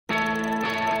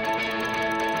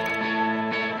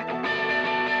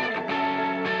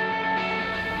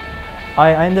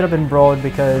I ended up in BRØD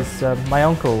because my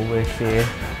uncle was here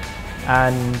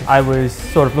and I was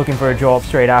sort of looking for a job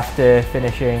straight after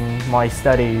finishing my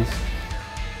studies.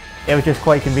 It was just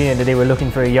quite convenient that they were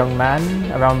looking for a young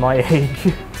man around my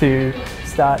age to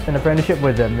start an apprenticeship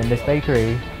with them in this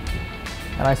bakery.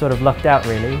 And I sort of lucked out,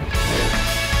 really.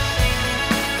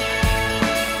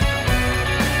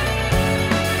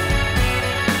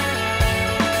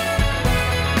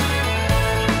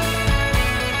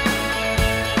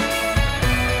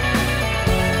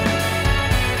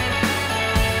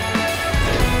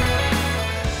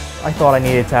 I thought I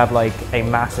needed to have like a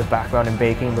massive background in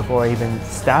baking before I even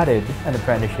started an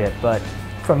apprenticeship, but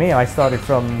for me I started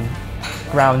from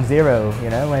ground zero, you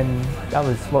know, and that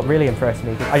was what really impressed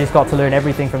me. I just got to learn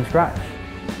everything from scratch.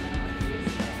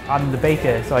 I'm the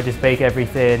baker, so I just bake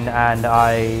everything and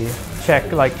I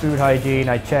check like food hygiene,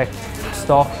 I check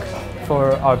stock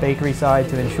for our bakery side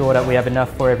to ensure that we have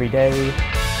enough for every day.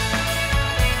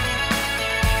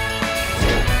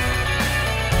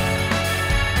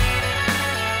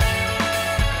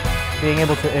 Being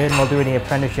able to earn while doing the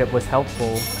apprenticeship was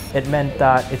helpful. It meant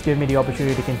that it's given me the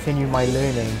opportunity to continue my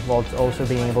learning whilst also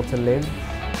being able to live.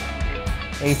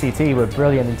 ACT were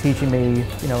brilliant in teaching me,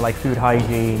 you know, like food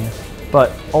hygiene,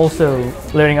 but also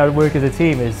learning how to work as a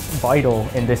team is vital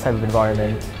in this type of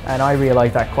environment. And I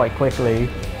realized that quite quickly.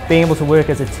 Being able to work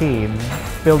as a team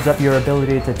builds up your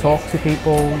ability to talk to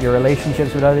people, your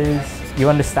relationships with others. You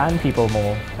understand people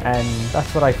more, and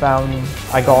that's what I found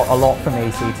I got a lot from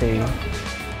ACT.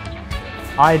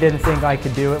 I didn't think I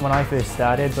could do it when I first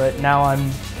started, but now I'm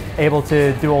able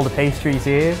to do all the pastries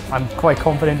here. I'm quite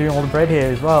confident doing all the bread here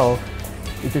as well.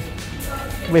 If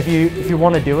you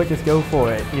want to do it, just go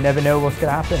for it. You never know what's going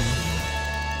to happen.